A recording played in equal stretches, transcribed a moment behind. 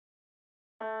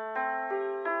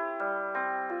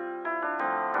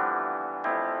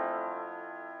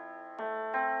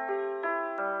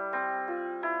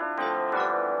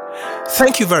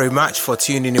Thank you very much for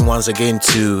tuning in once again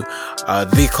to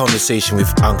The Conversation with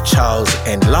Uncle Charles.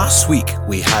 And last week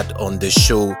we had on the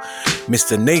show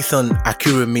Mr. Nathan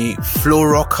Akuremi, Flow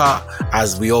Rocker,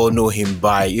 as we all know him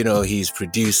by. He's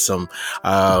produced some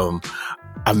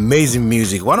amazing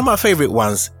music. One of my favorite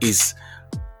ones is,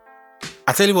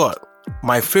 I tell you what,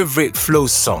 my favorite Flow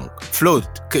song. Flow,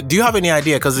 do you have any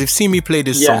idea? Because you've seen me play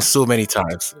this song so many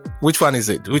times. Which one is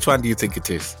it? Which one do you think it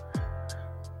is?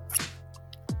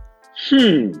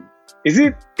 Is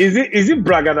it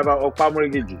bragging about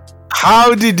Opamoregeji?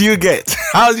 How did you guess?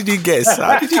 How did you guess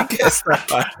that?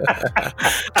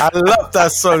 I love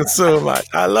that song so much.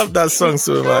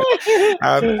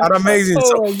 An amazing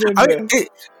song.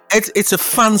 It's a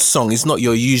fun song. It's not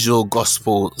your usual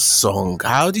gospel song.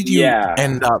 How did you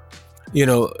end up,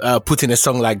 putting a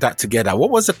song like that together?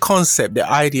 What was the concept, the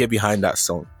idea behind that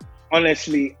song?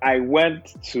 Honestly, I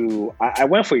went for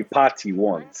a party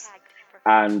once.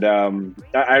 And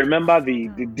I remember the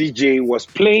DJ was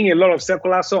playing a lot of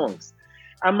secular songs,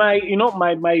 and my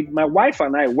wife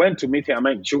and I went to meet him.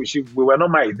 We were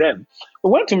not married then. We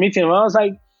went to meet him, and I was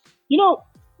like,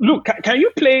 look, can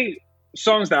you play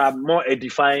songs that are more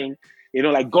edifying,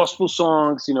 like gospel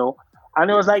songs, And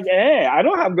it was like, I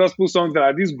don't have gospel songs that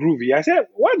are this groovy. I said,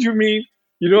 what do you mean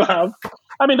you don't have?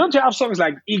 Don't you have songs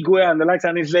like Igwe and the likes?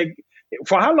 And it's like,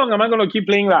 for how long am I going to keep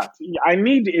playing that? I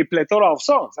need a plethora of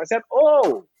songs. I said,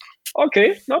 oh,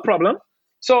 okay, no problem.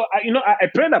 So, I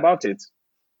prayed about it.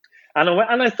 And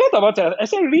I thought about it. I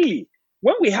said, really,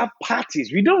 when we have parties,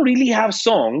 we don't really have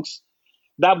songs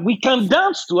that we can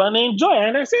dance to and enjoy.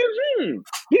 And I said,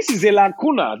 this is a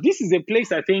lacuna. This is a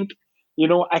place I think,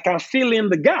 I can fill in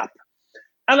the gap.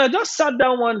 And I just sat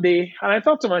down one day and I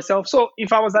thought to myself, so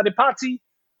if I was at a party,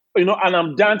 and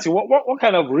I'm dancing, what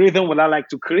kind of rhythm would I like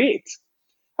to create?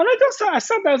 And I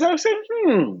sat there and I said,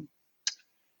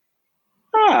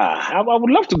 I would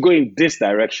love to go in this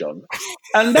direction.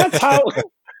 And that's how,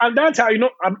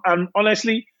 and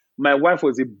honestly, my wife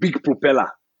was a big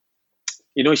propeller.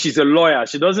 She's a lawyer.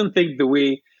 She doesn't think the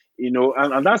way,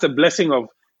 and that's a blessing of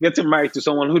getting married to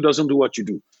someone who doesn't do what you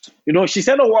do. She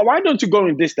said, oh, why don't you go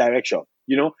in this direction?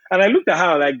 And I looked at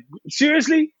her like,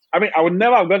 seriously? I would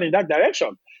never have gone in that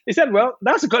direction. He said, well,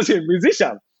 that's because you're a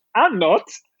musician. I'm not.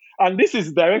 And this is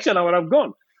the direction I would have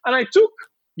gone. And I took,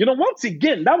 once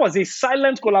again, that was a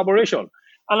silent collaboration.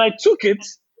 And I took it.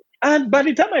 And by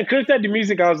the time I created the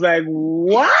music, I was like,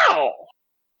 wow,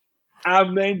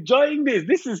 I'm enjoying this.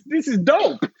 This is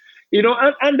dope.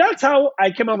 And that's how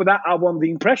I came up with that album, The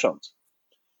Impressions.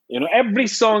 Every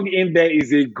song in there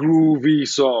is a groovy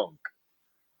song.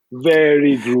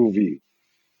 Very groovy.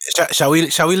 Shall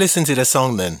we listen to the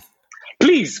song then?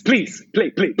 Please, play.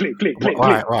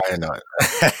 Why not?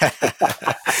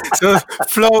 So,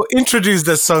 Flo, introduce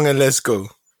the song and let's go.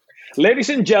 Ladies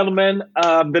and gentlemen,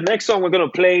 the next song we're going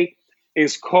to play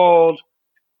is called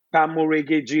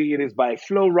Pamoregeji. It is by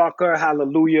Flow Rocker.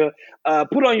 Hallelujah.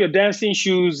 Put on your dancing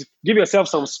shoes. Give yourself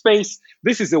some space.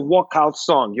 This is a walkout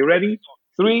song. You ready?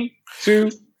 3, 2,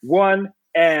 1,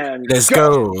 and let's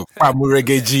go.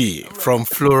 Pamoregeji from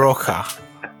Flow Rocker.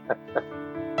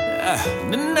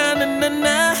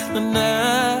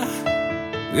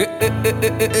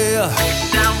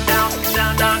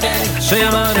 Say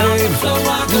my name.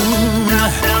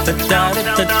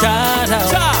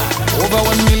 Over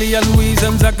 1 million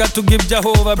reasons I got to give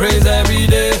Jehovah praise every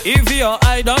day. If your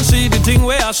eye don't see the thing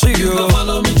where I see you,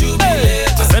 follow me, jubilate.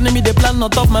 Sending me the plan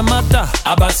not of my matter.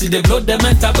 Abba see the blood, the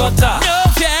mental gutter. No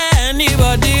fear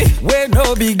anybody, we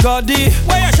no big goddy.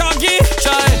 Where you shaggy?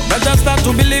 Child, better start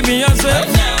to believe in yourself.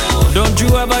 Don't you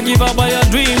ever give up on your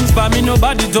dreams, but me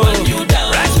nobody told you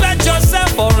down. Respect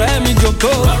yourself or me joko.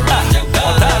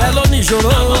 Otarelo ni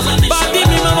joro. Body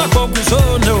me mama koku so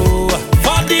no.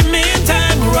 For the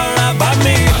meantime, rara ba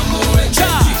me.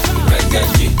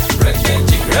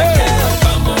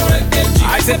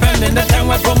 I say bend in the time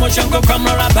when promotion go come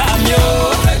rara ba me.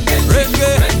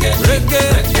 Reggae.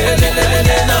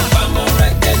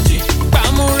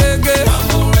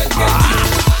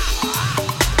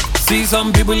 See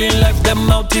some people in life, them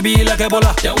out to be like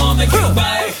Ebola. They want make you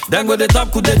buy. Then go the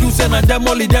top, could they do send and them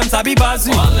only them sabi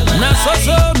passing. Now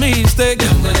so mistake.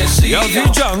 Them gonna see your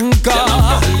future uncle.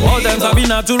 All them sabi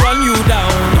not to run you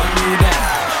down.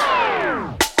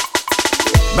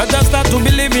 Better start to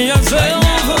believe in yourself.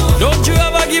 Don't you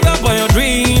ever give up on your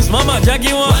dreams. Mama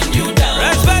Jackie want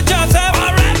respect yourself.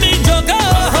 Alright me joker.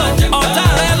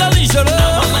 Otarelo ni shoro.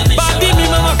 Body me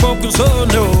mama focus on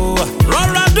no.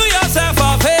 Rora do yourself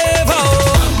a favor.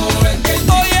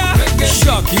 Oh yeah,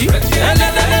 shocky.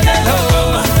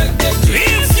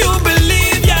 If you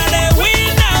believe you're the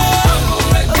winner.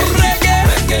 Reggae.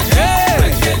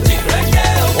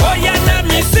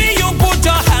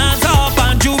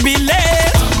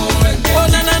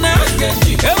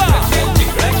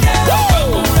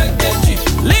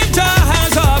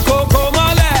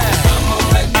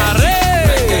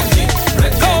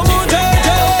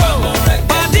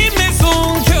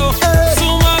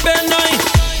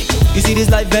 see this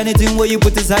life, anything where you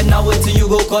put inside, now wait till you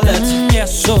go collect.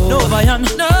 Yes, so no Bayan,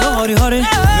 no hurry,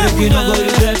 make you no go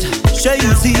regret. Shall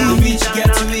you see, rich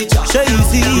get rich. Shall you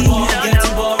see, poor get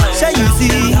poor. Shall you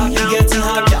see, happy getting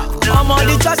happier. I'm on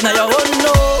the track now, you won't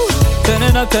know. Turn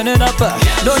it up,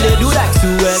 don't they do like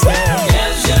Suez?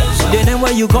 The name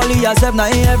when you call it yourself, now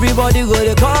everybody go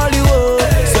to call you.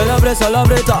 Celebrate.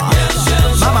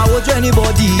 Mama, watch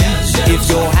anybody. If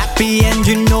you're happy and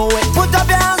you know it, put up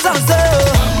your hands and say,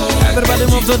 everybody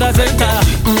move to the center.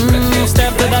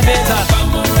 Step to the beta.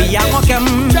 Be a welcome.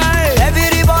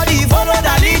 Everybody follow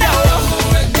the leader.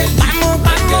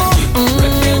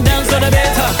 Dance to the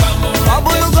beta.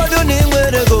 Abu, you go to name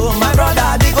where to go. My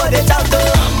brother, they go to talk to.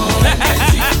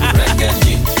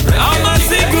 I'm a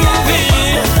sick groovy.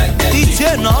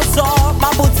 DJ no so,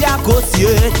 my booty a go see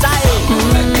it.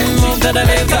 Move to the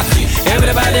beta.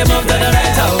 Everybody move to the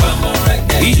beta.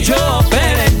 Eat your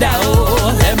belly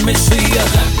down. Let me see you.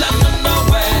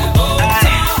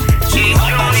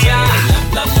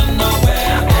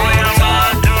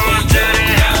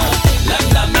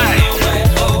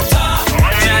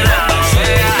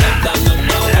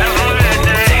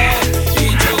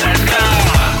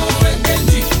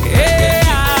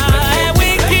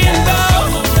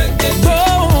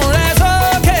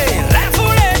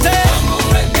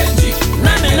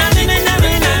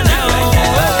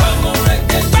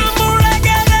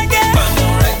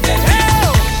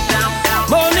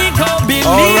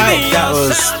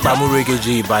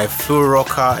 Bamuregeji by Flo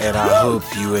Rocka, and I hope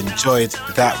you enjoyed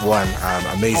that one.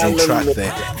 Amazing track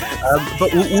there.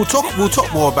 But we'll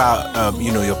talk more about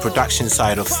your production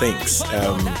side of things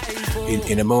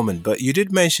in a moment. But you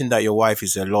did mention that your wife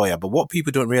is a lawyer. But what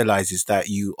people don't realize is that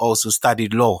you also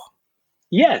studied law.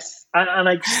 Yes, and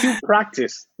I still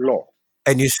practice law.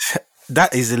 And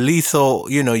that is a lethal.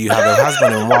 You have a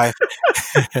husband and wife.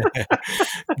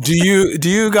 Do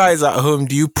you guys at home,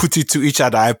 do you put it to each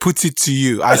other? I put it to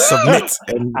you. I submit.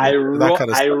 And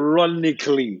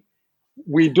ironically,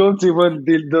 we don't even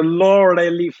the law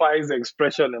rarely finds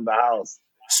expression in the house.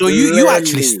 So you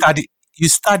actually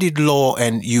studied law,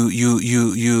 and you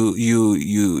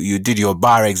did your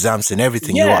bar exams and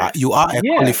everything. Yes. You are a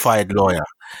qualified lawyer.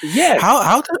 Yes.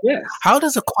 How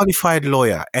does a qualified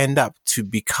lawyer end up to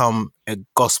become a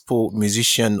gospel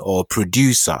musician or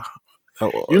producer? How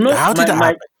did that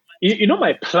happen?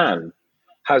 My plan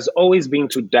has always been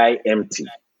to die empty.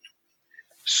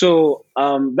 So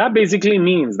that basically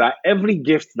means that every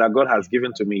gift that God has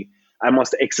given to me, I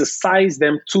must exercise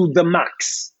them to the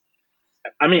max.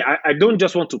 I mean, I don't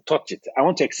just want to touch it. I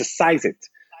want to exercise it.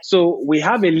 So we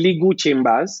have a legal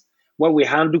chambers where we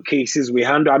handle cases. We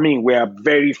are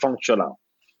very functional,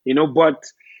 but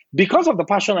because of the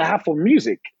passion I have for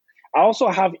music, I also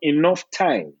have enough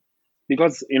time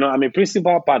because, I'm a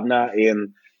principal partner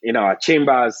in our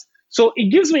chambers. So it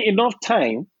gives me enough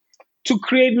time to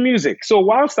create music. So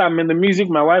whilst I'm in the music,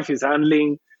 my wife is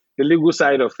handling the legal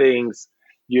side of things.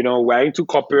 We're into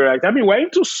copyright. We're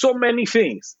into so many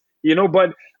things,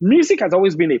 but music has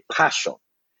always been a passion.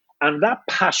 And that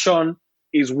passion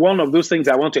is one of those things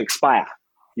I want to expire.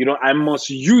 I must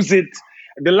use it.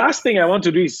 The last thing I want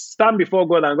to do is stand before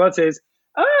God and God says,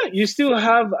 you still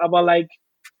have about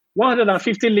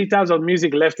 150 liters of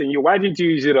music left in you. Why didn't you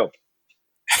use it up?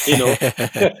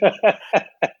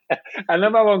 I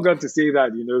never want God to say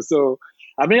that, So,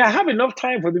 I have enough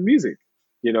time for the music,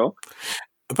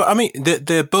 But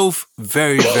they're both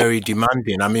very, very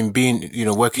demanding. being,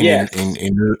 working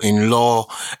in law,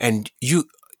 and you're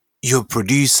a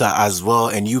producer as well,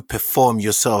 and you perform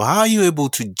yourself. How are you able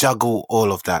to juggle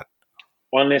all of that?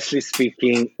 Honestly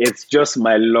speaking, it's just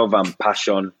my love and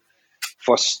passion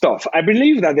for stuff. I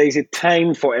believe that there is a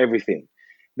time for everything.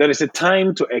 There is a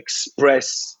time to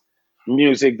express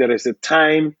music. There is a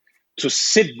time to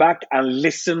sit back and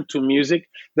listen to music.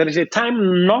 There is a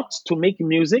time not to make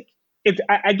music.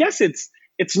 I guess it's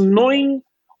knowing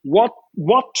what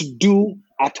to do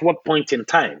at what point in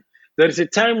time. There is a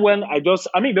time when there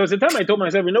was a time I told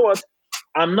myself, you know what?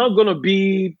 I'm not going to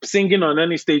be singing on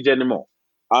any stage anymore.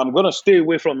 I'm going to stay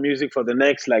away from music for the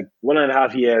next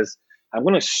 1.5 years. I'm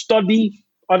going to study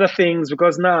other things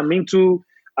because now I'm into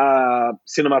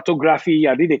cinematography.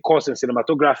 I did a course in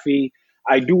cinematography.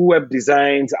 I do web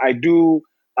designs. I do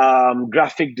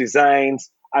graphic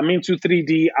designs. I'm into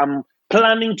 3D. I'm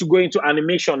planning to go into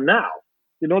animation now.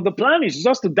 The plan is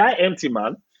just to die empty,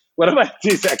 man. Whatever it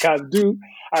is I can do,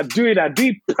 I do it. I do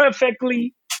it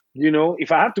perfectly.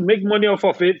 If I have to make money off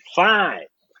of it, fine.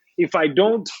 If I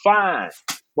don't, fine.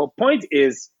 But point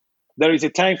is, there is a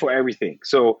time for everything.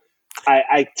 So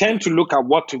I tend to look at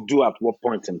what to do at what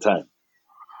point in time.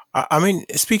 I mean,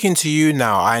 speaking to you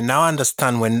now, I now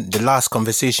understand when the last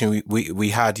conversation we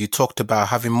had, you talked about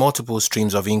having multiple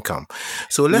streams of income.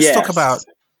 So let's talk about Yes.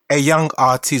 a young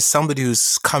artist, somebody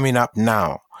who's coming up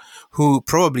now, who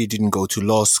probably didn't go to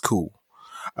law school,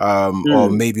 or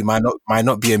Mm. maybe might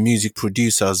not be a music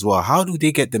producer as well. How do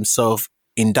they get themselves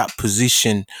in that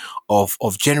position of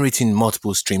generating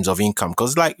multiple streams of income?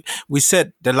 Because like we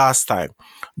said the last time,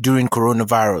 during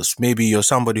coronavirus, maybe you're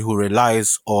somebody who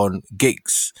relies on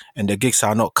gigs and the gigs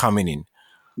are not coming in.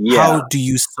 How Yeah. do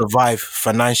you survive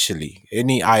financially?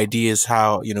 Any ideas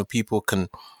how, people can,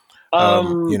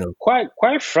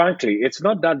 Quite frankly, it's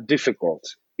not that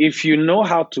difficult. If you know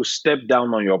how to step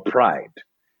down on your pride,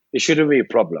 it shouldn't be a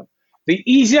problem. The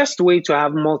easiest way to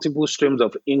have multiple streams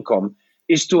of income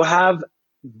is to have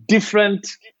different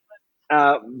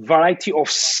variety of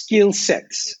skill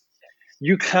sets.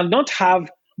 You cannot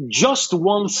have just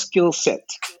one skill set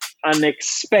and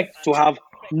expect to have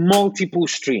multiple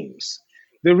streams.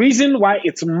 The reason why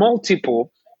it's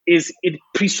multiple is it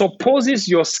presupposes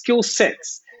your skill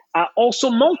sets are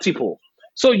also multiple.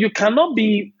 So you cannot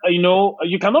be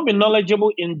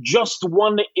knowledgeable in just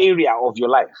one area of your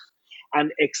life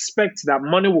and expect that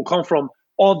money will come from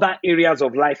other areas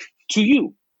of life to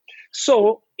you.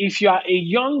 So if you are a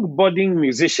young budding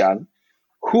musician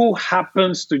who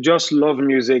happens to just love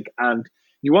music and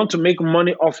you want to make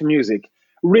money off music,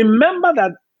 remember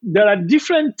that there are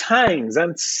different times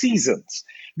and seasons.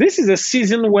 This is a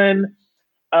season when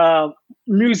uh,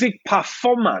 music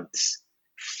performance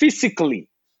physically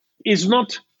is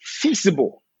not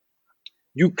feasible.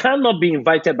 You cannot be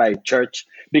invited by a church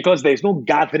because there is no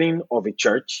gathering of a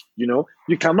church. You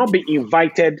cannot be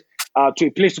invited to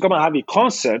a place to come and have a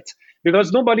concert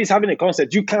because nobody's having a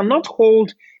concert. You cannot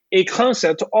hold a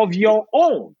concert of your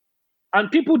own. And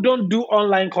people don't do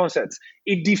online concerts.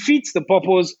 It defeats the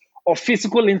purpose of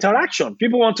physical interaction.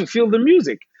 People want to feel the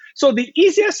music. So the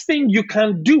easiest thing you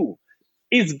can do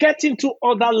is get into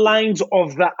other lines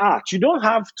of the art. You don't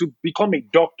have to become a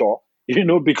doctor,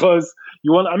 because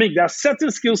there are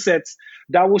certain skill sets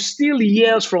that will steal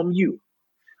years from you.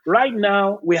 Right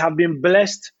now, we have been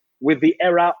blessed with the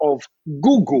era of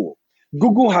Google.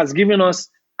 Google has given us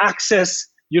access,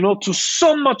 to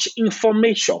so much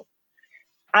information.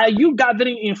 Are you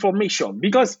gathering information?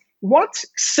 Because what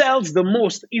sells the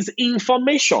most is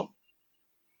information.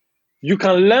 You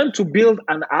can learn to build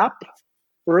an app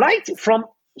right from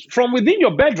within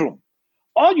your bedroom.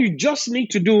 All you just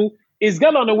need to do is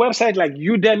get on a website like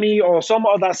Udemy or some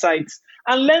other sites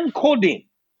and learn coding.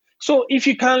 So if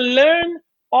you can learn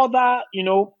other,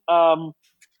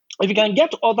 if you can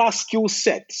get other skill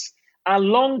sets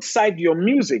alongside your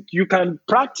music, you can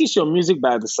practice your music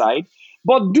by the side,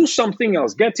 but do something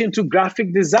else. Get into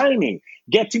graphic designing,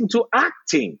 get into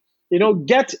acting,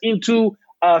 get into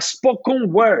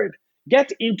spoken word,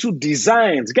 get into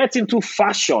designs, get into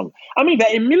fashion. There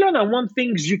are a million and one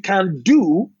things you can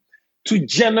do to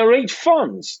generate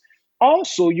funds.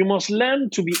 Also, you must learn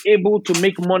to be able to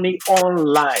make money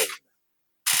online.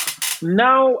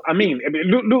 Now,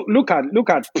 look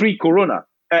at pre-corona.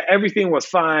 Everything was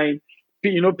fine.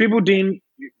 People didn't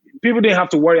have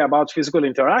to worry about physical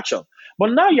interaction.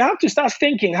 But now you have to start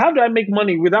thinking, how do I make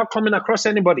money without coming across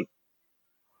anybody?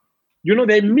 There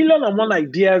are a million and one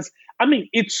ideas.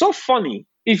 It's so funny.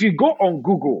 If you go on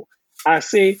Google and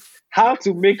say how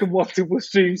to make multiple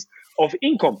streams of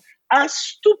income, as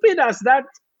stupid as that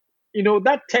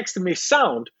text may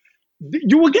sound,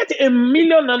 you will get a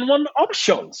million and one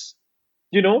options.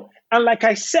 And like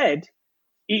I said,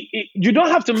 you don't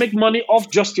have to make money off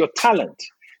just your talent.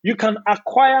 You can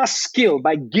acquire skill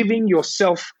by giving your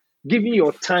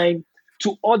time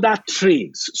to other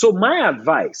trades. So my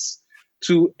advice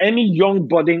to any young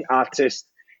budding artist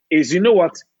is,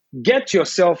 get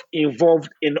yourself involved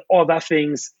in other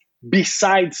things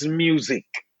besides music.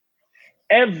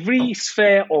 Every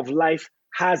sphere of life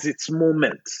has its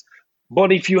moments.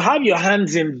 But if you have your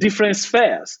hands in different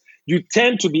spheres, you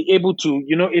tend to be able to,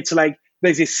 it's like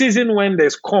there's a season when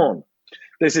there's corn.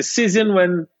 There's a season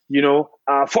when,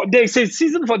 there's a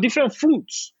season for different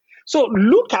fruits. So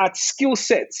look at skill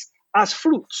sets as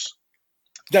fruits.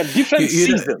 There are different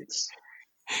seasons.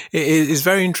 It's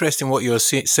very interesting what you're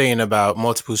saying about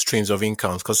multiple streams of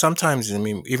income, because sometimes,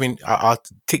 even I'll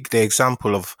take the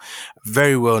example of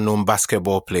very well-known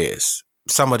basketball players,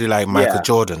 somebody like Michael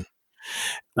Jordan.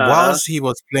 Whilst he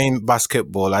was playing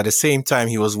basketball, at the same time,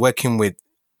 he was working with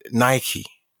Nike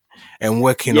and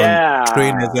working on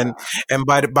trainers. And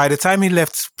by the time he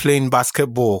left playing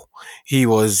basketball, he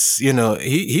was,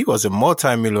 he was a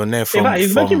multi-millionaire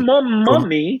he's making more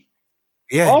money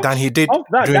than he did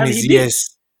during his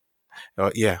years.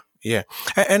 Yeah, Yeah.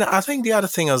 And I think the other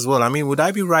thing as well, I mean, would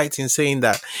I be right in saying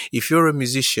that if you're a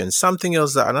musician, something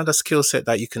else that another skill set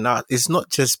that you can add is not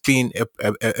just being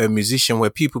a musician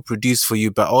where people produce for you,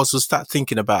 but also start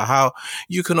thinking about how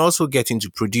you can also get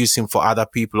into producing for other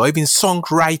people or even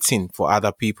songwriting for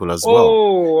other people as well.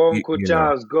 Oh, Uncle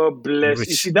Charles, God bless. Which,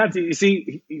 You see that?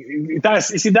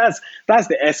 That's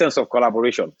the essence of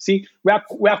collaboration. See, we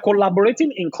are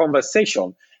collaborating in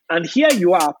conversation, and here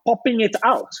you are popping it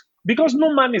out because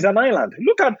no man is an island.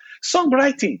 Look at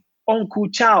songwriting, Uncle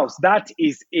Charles. That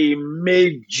is a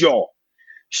major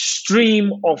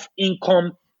stream of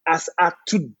income as at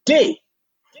today.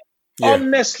 yeah.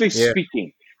 Honestly Yeah.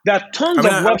 speaking, there are tons of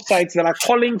websites that are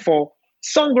calling for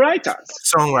songwriters.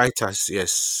 Songwriters,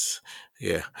 yes.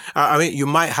 Yeah. I mean, you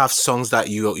might have songs that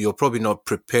you're probably not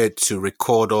prepared to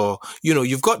record, or, you know,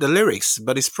 you've got the lyrics,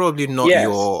 but it's probably not Yes.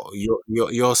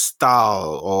 your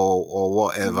style or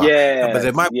whatever. Yes, But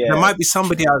there might be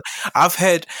somebody else. I've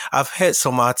heard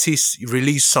some artists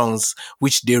release songs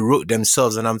which they wrote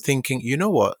themselves, and I'm thinking, you know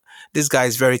what? This guy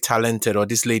is very talented, or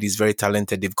this lady is very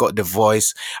talented. They've got the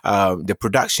voice, the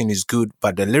production is good,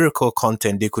 but the lyrical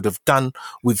content they could have done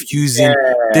with using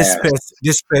this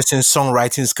person's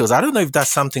songwriting skills. I don't know if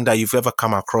that's something that you've ever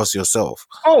come across yourself.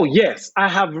 Oh, yes. I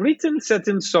have written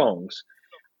certain songs,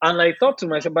 and I thought to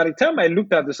myself, by the time I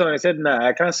looked at the song, I said, nah,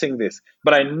 I can't sing this.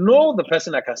 But I know the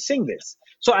person that can sing this.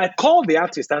 So I called the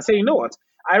artist and said, you know what?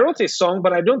 I wrote a song,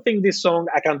 but I don't think this song,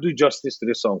 I can do justice to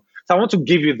this song. So I want to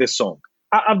give you this song.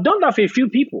 I've done that for a few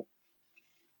people.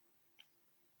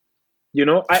 You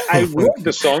know, I wrote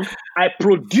the song, I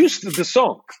produced the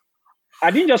song.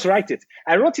 I didn't just write it.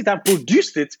 I wrote it and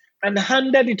produced it and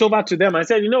handed it over to them. I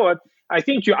said, you know what? I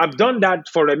think I've done that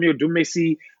for Remi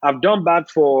Odumesi. I've done that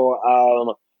for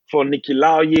Nicky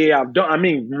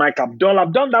Lauye. Mike Abdul.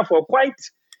 I've done that for quite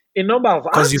a number of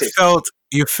artists. Because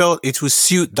you felt it would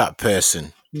suit that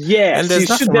person. Yes, and there's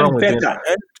nothing suit them wrong with better.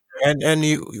 it. And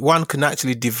one can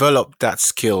actually develop that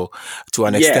skill to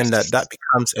an extent that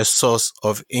becomes a source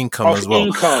of income as well.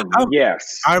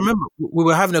 Yes. I remember we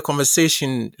were having a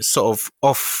conversation, sort of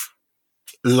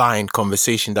offline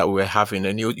conversation that we were having,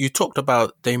 and you talked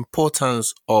about the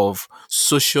importance of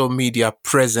social media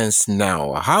presence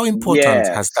now. How important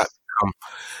has that become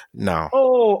now?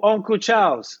 Oh, Uncle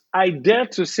Charles, I dare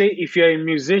to say if you're a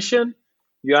musician,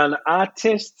 you're an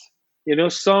artist, you know,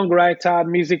 songwriter,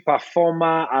 music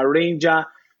performer, arranger,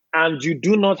 and you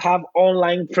do not have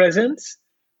online presence,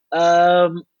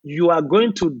 you are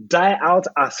going to die out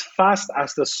as fast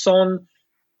as the sun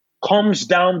comes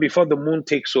down before the moon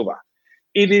takes over.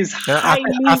 It is highly...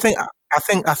 I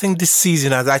think this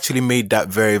season has actually made that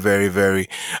very, very, very,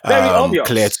 obvious.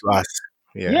 Clear to us.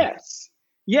 Yeah.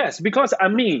 Yes, because I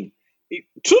mean,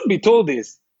 truth be told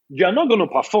is, you are not going to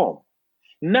perform.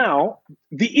 Now,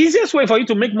 the easiest way for you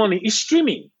to make money is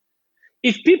streaming.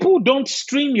 If people don't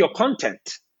stream your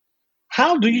content,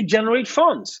 how do you generate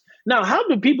funds? Now, how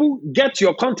do people get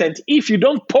your content if you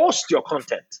don't post your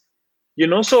content? You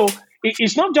know, so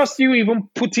it's not just you even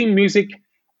putting music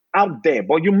out there,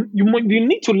 but you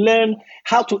need to learn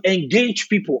how to engage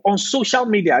people on social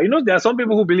media. You know, there are some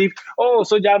people who believe, oh,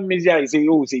 social media is a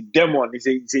demon,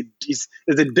 it's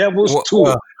a devil's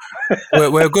tool.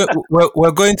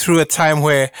 We're going through a time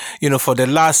where, you know, for the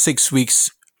last 6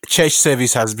 weeks, church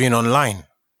service has been online.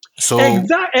 So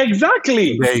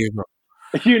exactly. There you go.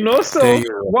 You know, so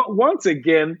once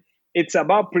again, it's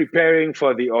about preparing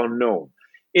for the unknown.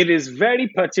 It is very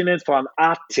pertinent for an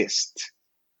artist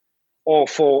or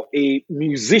for a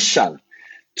musician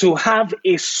to have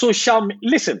a social...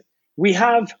 Listen, we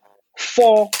have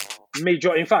 4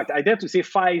 major, in fact, I dare to say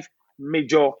 5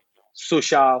 major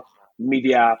social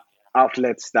media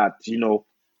outlets that, you know,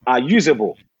 are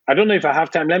usable. I don't know if I have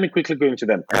time. Let me quickly go into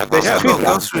them.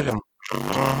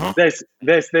 There's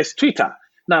Twitter.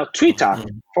 Now, Twitter,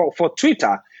 for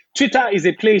Twitter is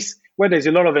a place where there's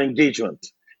a lot of engagement.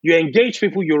 You engage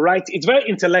people, you write. It's very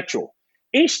intellectual.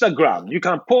 Instagram, you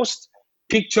can post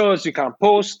pictures, you can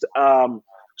post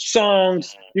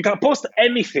songs, you can post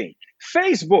anything.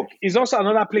 Facebook is also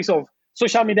another place of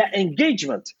social media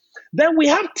engagement. Then we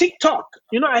have TikTok.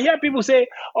 You know, I hear people say,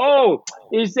 "Oh,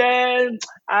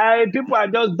 people are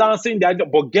just dancing."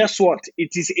 But guess what?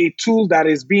 It is a tool that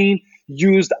is being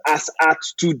used as at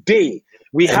today.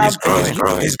 It's growing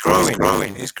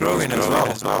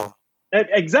as well.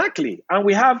 Exactly, and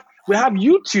we have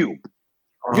YouTube.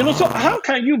 You know, so how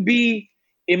can you be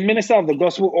a minister of the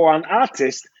gospel or an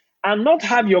artist and not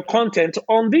have your content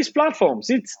on these platforms?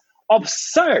 It's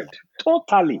absurd,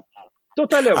 totally.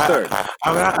 Totally absurd.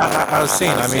 I was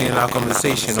saying, I mean, in our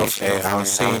conversation of air, I was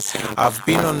saying, I've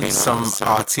been on some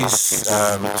artists'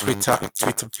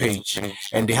 Twitter page,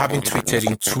 and they haven't tweeted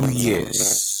in 2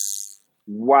 years.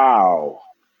 Wow.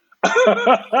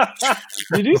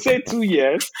 Did you say 2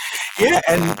 years? Yeah,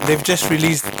 and they've just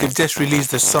released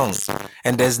the song,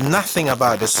 and there's nothing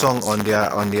about the song on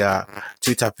their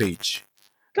Twitter page.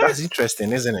 That's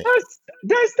interesting, isn't it?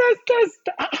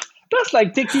 That's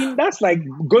like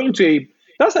going to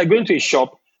a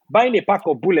shop, buying a pack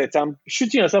of bullets and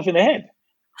shooting yourself in the head.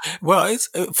 Well, it's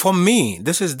for me.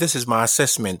 This is my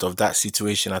assessment of that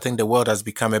situation. I think the world has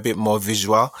become a bit more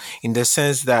visual in the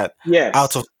sense that Yes.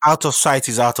 out of sight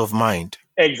is out of mind.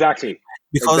 Exactly.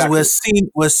 Because Exactly.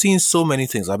 we're seeing so many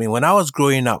things. I mean, when I was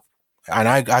growing up, and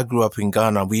I grew up in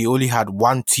Ghana, we only had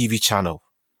one TV channel.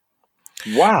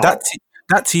 Wow.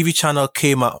 That TV channel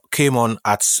came on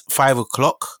at 5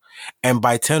 o'clock, and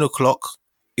by 10 o'clock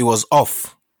it was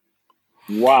off.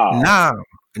 Wow.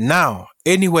 Now,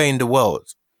 anywhere in the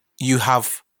world, you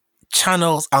have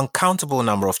channels, uncountable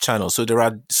number of channels. So there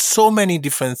are so many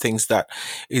different things that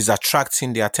is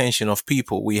attracting the attention of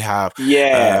people. We have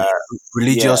Yes.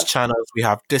 religious Yes. channels. We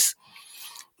have this.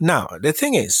 Now, the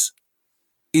thing is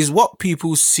what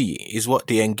people see is what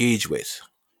they engage with.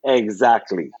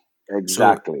 Exactly.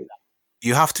 Exactly.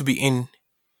 You have to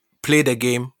play the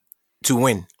game to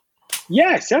win.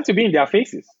 Yes, you have to be in their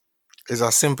faces. It's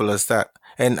as simple as that.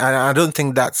 And I don't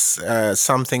think that's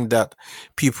something that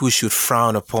people should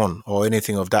frown upon or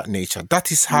anything of that nature.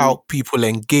 That is how people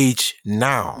engage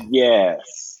now.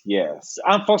 Yes, yes.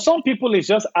 And for some people, it's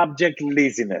just abject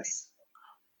laziness.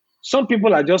 Some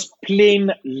people are just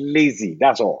plain lazy.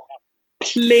 That's all.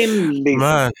 Plain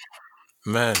lazy.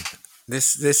 Man.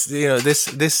 This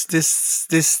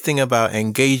thing about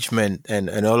engagement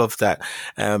and all of that,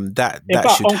 that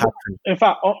should happen. In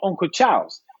fact, Uncle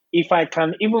Charles, if I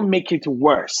can even make it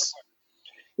worse,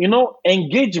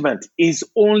 engagement is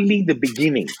only the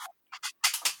beginning.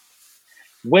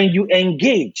 When you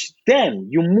engage, then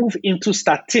you move into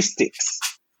statistics.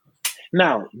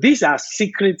 Now, these are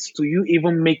secrets to you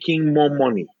even making more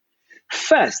money.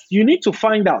 First, you need to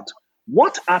find out,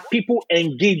 what are people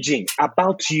engaging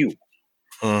about you?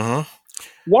 Mm-hmm.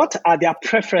 What are their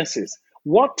preferences?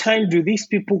 What time do these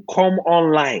people come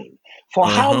online? For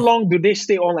how long do they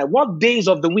stay online? What days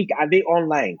of the week are they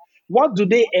online? What do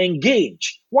they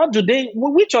engage?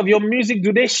 Which of your music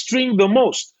do they stream the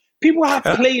most? People have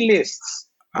playlists.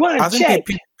 Go and check.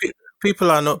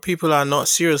 People are not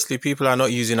seriously. People are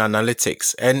not using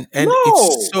analytics, and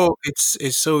No.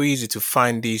 it's so easy to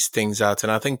find these things out.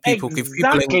 And I think if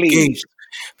Exactly.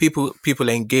 people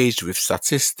engaged with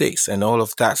statistics and all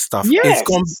of that stuff, Yes.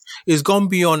 it's gone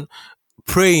beyond.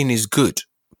 Praying is good,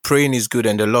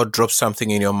 and the Lord drops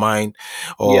something in your mind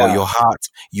or Yeah. your heart.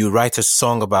 You write a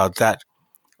song about that,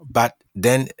 but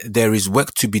then there is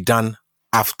work to be done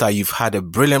after you've had a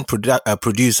brilliant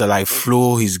producer like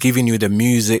Flo. He's giving you the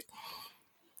music.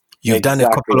 You've done a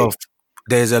couple of.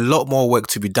 There's a lot more work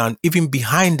to be done, even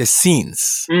behind the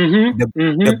scenes.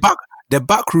 The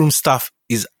backroom stuff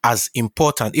is as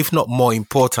important, if not more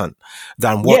important,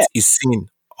 than what is seen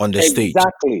on the stage.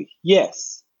 Exactly.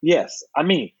 Yes. Yes. I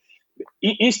mean,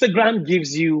 Instagram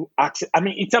gives you access. I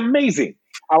mean, it's amazing.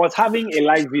 I was having a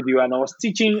live video and I was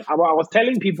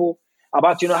telling people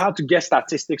about, how to get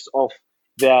statistics of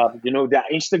their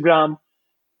Instagram.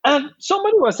 And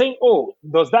somebody was saying, "Oh,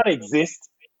 does that exist?"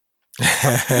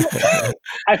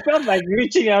 I felt like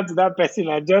reaching out to that person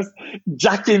and just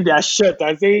jacking their shirt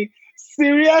and saying,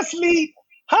 "Seriously?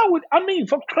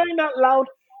 For crying out loud,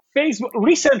 Facebook."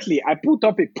 Recently, I put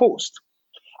up a post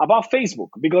about Facebook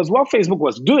because what Facebook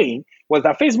was doing was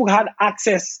that Facebook had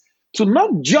access to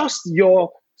not just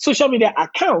your social media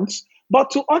accounts, but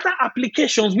to other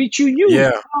applications which you use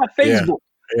on Facebook.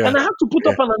 Yeah. And I had to put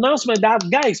up an announcement that,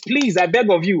 guys, please, I beg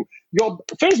of you, your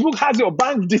Facebook has your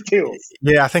bank details.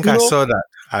 Yeah, I think I saw that.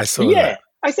 I saw that.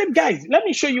 I said, guys, let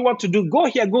me show you what to do. Go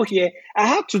here, go here. I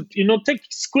had to, take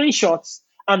screenshots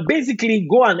and basically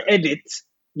go and edit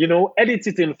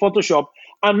it in Photoshop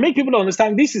and make people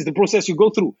understand this is the process you go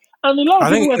through. And a lot of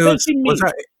people were thanking me.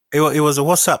 It was a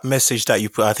WhatsApp message that you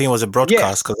put. I think it was a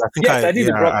broadcast because I think I did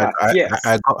a broadcast. Yes,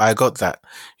 I got that.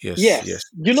 Yes.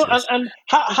 And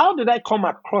how did I come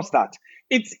across that?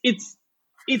 It's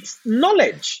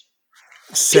knowledge.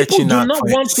 Searching people do out not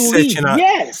for, want to searching read. out,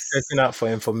 Yes. searching out for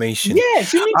information.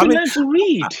 Yes, you need to learn to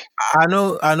read. I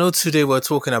know. Today we're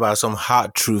talking about some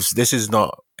hard truths. This is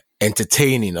not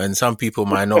entertaining, and some people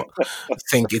might not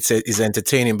think it's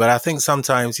entertaining. But I think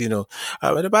sometimes,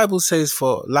 the Bible says,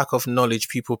 "For lack of knowledge,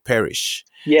 people perish."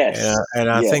 Yes. And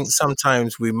I think Yes.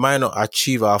 sometimes we might not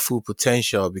achieve our full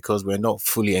potential because we're not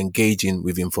fully engaging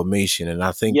with information. And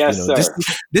I think, Yes, sir.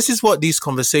 this is what these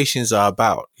conversations are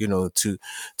about,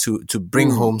 to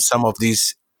bring home some of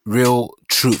these real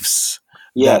truths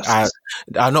Yes. that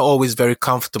are not always very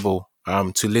comfortable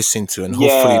to listen to, and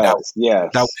hopefully that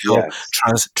will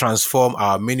help transform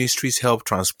our ministries, help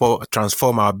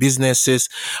transform our businesses,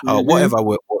 whatever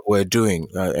we're doing,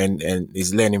 and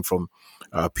is learning from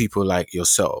people like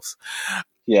yourselves.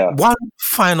 Yeah. One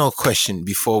final question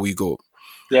before we go.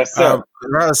 Yes, sir.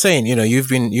 I was saying, you've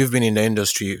been in the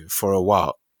industry for a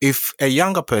while. If a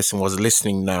younger person was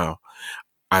listening now,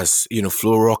 as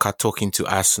Flo Rocka talking to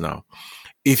us now,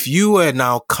 if you were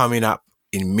now coming up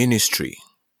in ministry,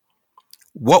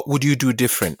 what would you do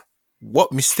different?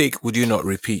 What mistake would you not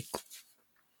repeat?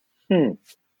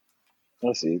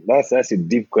 Let's see. That's a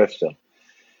deep question.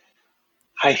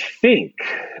 I think.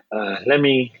 Let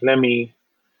me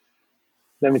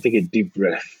take a deep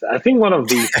breath. I think one of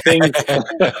the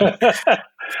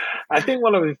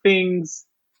things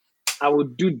I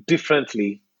would do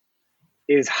differently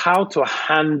is how to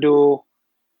handle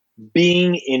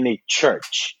being in a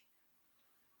church,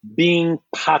 being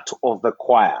part of the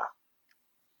choir.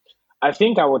 I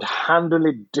think I would handle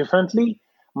it differently.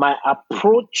 My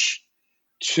approach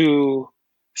to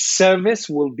service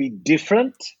will be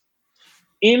different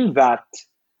in that,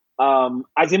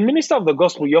 as a minister of the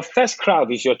gospel, your first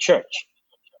crowd is your church.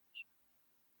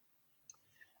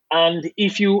 And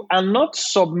if you are not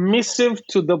submissive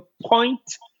to the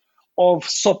point of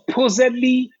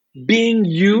supposedly being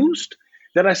used,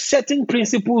 there are certain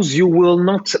principles you will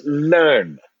not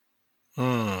learn.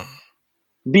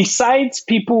 Besides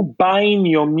people buying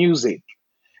your music,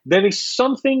 there is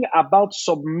something about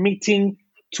submitting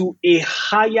to a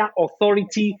higher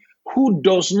authority who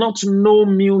does not know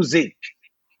music.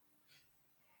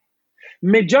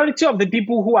 Majority of the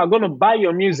people who are going to buy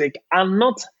your music are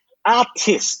not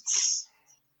artists.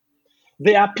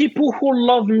 They are people who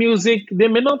love music. They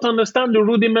may not understand the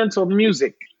rudiments of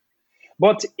music.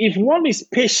 But if one is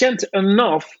patient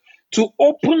enough to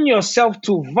open yourself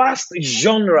to vast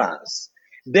genres,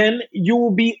 then you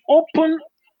will be open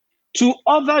to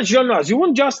other genres. You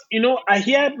won't just, I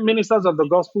hear ministers of the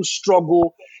gospel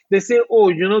struggle. They say,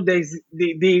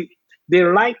 they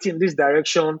write in this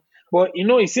direction, but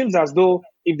it seems as though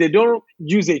if they don't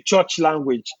use a church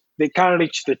language, they can't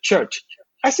reach the church.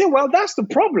 I say, well, that's the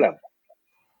problem.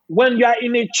 When you are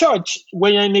in a church,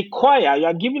 when you're in a choir, you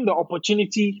are given the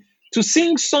opportunity to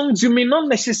sing songs you may not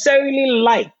necessarily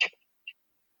like.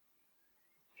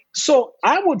 So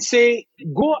I would say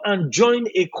go and join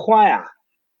a choir.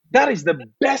 That is the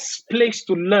best place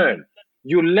to learn.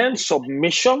 You learn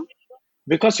submission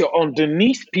because you're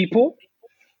underneath people.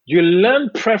 You learn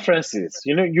preferences.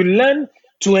 You learn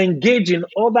to engage in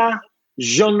other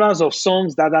genres of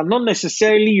songs that are not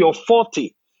necessarily your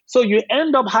forte. So you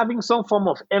end up having some form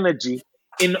of energy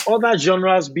in other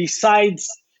genres besides,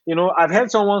 I've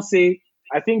heard someone say,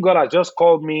 I think God has just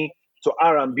called me to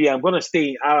R&B. I'm going to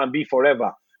stay in R&B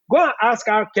forever. Go and ask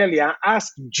R. Kelly and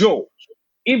ask Joe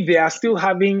if they are still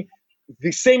having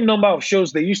the same number of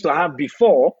shows they used to have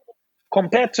before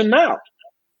compared to now.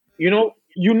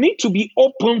 You need to be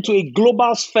open to a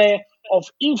global sphere of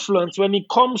influence when it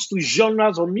comes to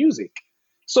genres of music.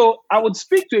 So I would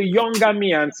speak to a younger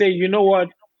me and say, you know what,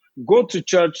 go to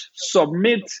church,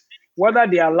 submit, whether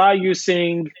they allow you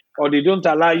sing or they don't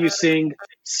allow you sing,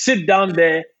 sit down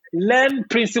there, learn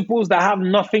principles that have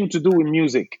nothing to do with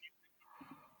music.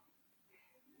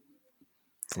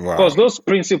 Wow. Because those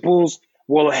principles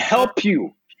will help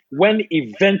you when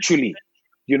eventually,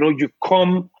 you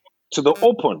come to the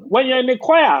open. When you're in a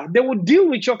choir, they will deal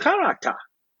with your character.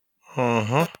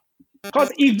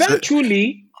 Because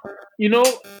eventually,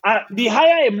 the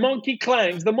higher a monkey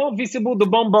climbs, the more visible the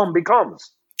bum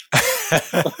becomes.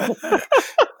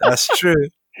 That's true.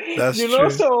 That's true.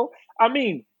 So,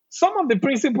 some of the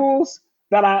principles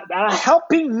that are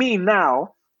helping me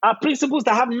now are principles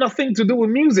that have nothing to do with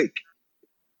music.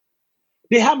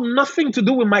 They have nothing to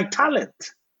do with my talent.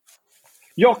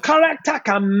 Your character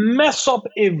can mess up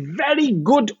a very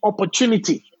good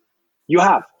opportunity you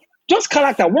have. Just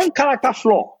character, one character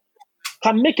flaw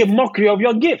can make a mockery of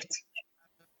your gift.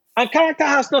 And character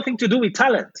has nothing to do with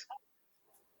talent.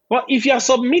 But if you are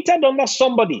submitted under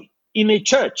somebody in a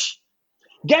church,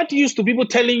 get used to people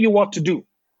telling you what to do.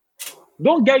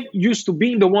 Don't get used to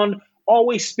being the one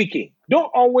always speaking.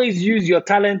 Don't always use your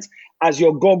talent as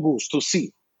your goggles to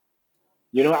see.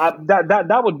 You know,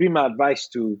 that would be my advice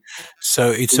to.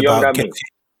 So it's the about younger me.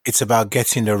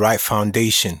 getting the right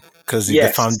foundation, because if Yes.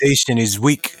 the foundation is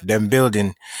weak, then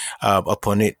building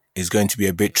upon it is going to be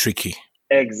a bit tricky.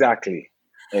 Exactly.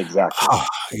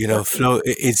 You know, Flo,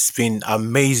 it's been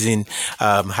amazing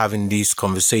having these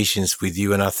conversations with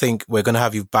you, and I think we're going to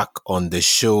have you back on the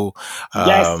show.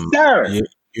 Yes, sir.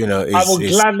 You know, I will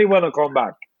gladly want to come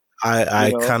back. I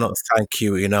you know. cannot thank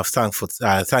you enough. Thanks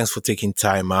for taking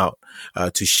time out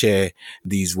to share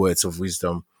these words of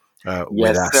wisdom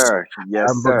with Yes, us. sir.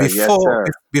 Yes, But sir.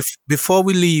 before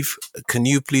we leave, can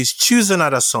you please choose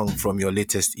another song from your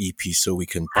latest EP so we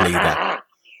can play that?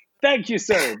 Thank you,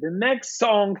 sir. The next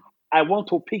song I want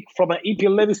to pick from an EP,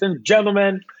 ladies and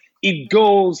gentlemen, it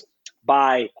goes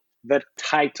by the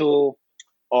title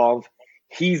of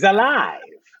He's Alive.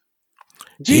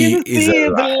 Jesus He is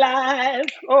alive.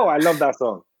 Oh, I love that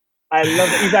song. I love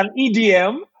it. It's an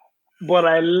EDM, but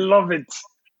I love it.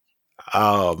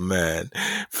 Oh man,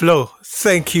 Flo,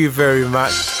 thank you very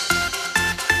much.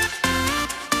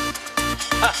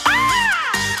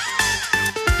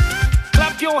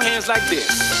 Clap your hands like this.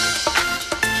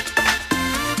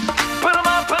 Put 'em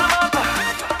up, put 'em up.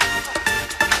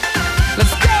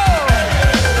 Let's go.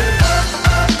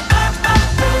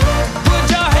 Put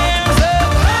your hands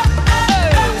up.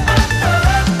 Hey.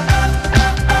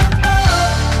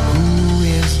 Who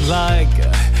is like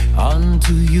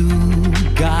unto you,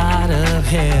 God of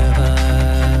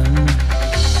heaven?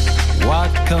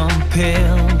 What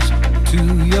compares to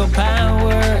your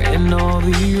power in all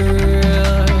the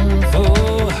earth?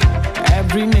 Oh,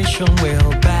 every nation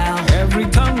will bow, every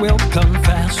tongue will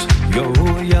confess your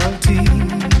royalty.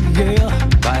 Yeah,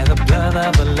 by the blood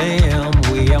of the Lamb,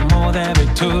 we are more than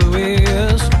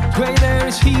victorious. Greater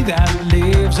is He that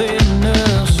lives in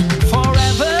us.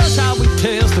 Forever shall we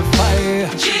testify.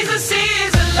 Jesus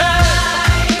is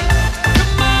alive.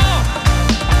 Come on.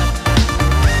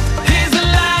 He's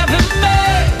alive in me.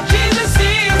 Jesus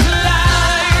is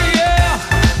alive. Yeah.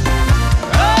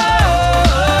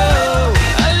 Oh,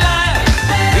 alive.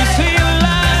 Is He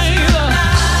alive?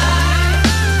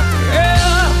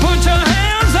 Yeah. Put your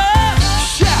hands up.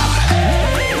 Shout.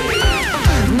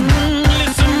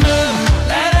 Listen up.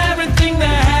 Let everything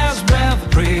that has breath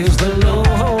praise the Lord.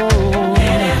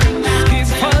 Skip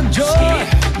for joy.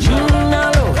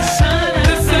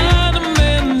 The Son of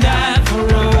Man died for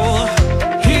all.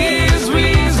 He is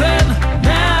risen.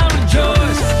 Now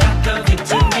rejoice. The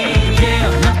victory. Yeah,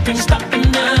 nothing's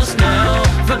stopping us now.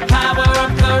 The power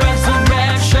of the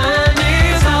resurrection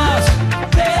is ours.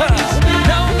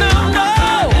 No, no, no.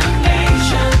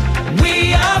 We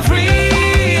are free.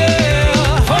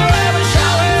 Yeah. Forever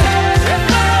shall we.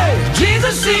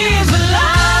 Jesus is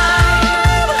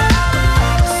alive.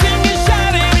 Sing and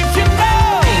shout it if you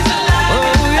know. He's alive. Oh,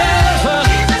 yeah.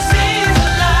 Jesus is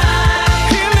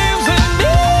alive. He lives in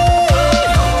me.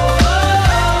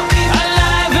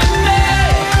 Alive in me.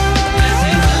 Yes,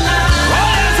 He's alive. Oh,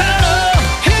 yes, I know.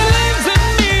 He lives in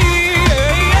me.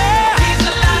 Yeah. He's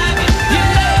alive in me. You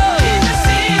know. Jesus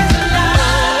is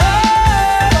alive.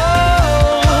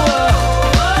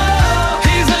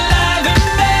 He's alive in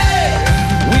me.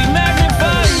 We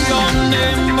magnify your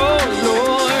name, oh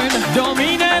Lord.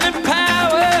 Dominion and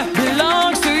power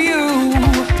belongs to you.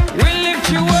 We lift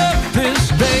you up this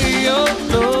day, oh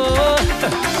Lord.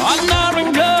 Honor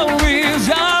and glory is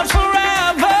yours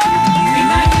forever. We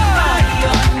magnify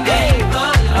your name,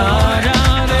 oh Lord.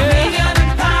 Dominion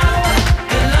and power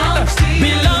belongs to you.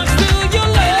 Belongs to you,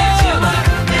 Lord. We lift you up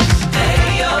this day,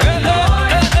 oh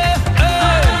Lord.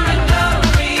 Honor and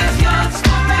glory is yours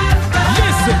forever.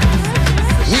 Listen.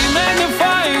 We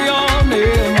magnify your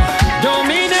name.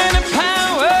 Dominion and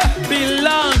power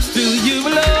belongs to you,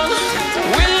 Lord.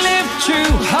 We lift you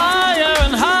higher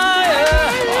and higher.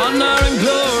 Honor and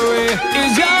glory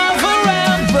is yours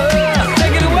forever.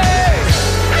 Take it away.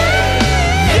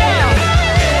 Yeah,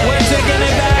 we're taking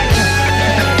it back.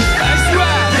 That's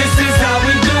right. This is how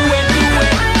we do it,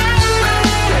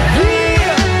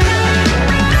 Yeah.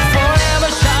 Forever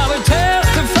shall we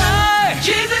testify.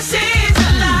 Jesus is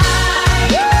alive.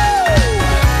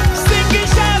 Sing and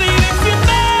shout it if you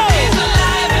know. He's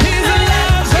alive. He's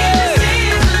alive. Jesus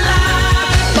is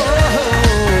alive.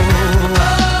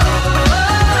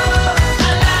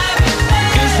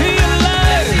 Is He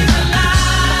alive? He's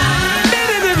alive.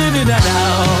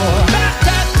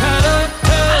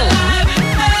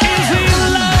 Is He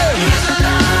alive?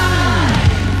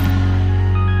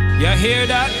 You hear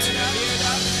that?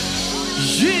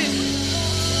 Yeah.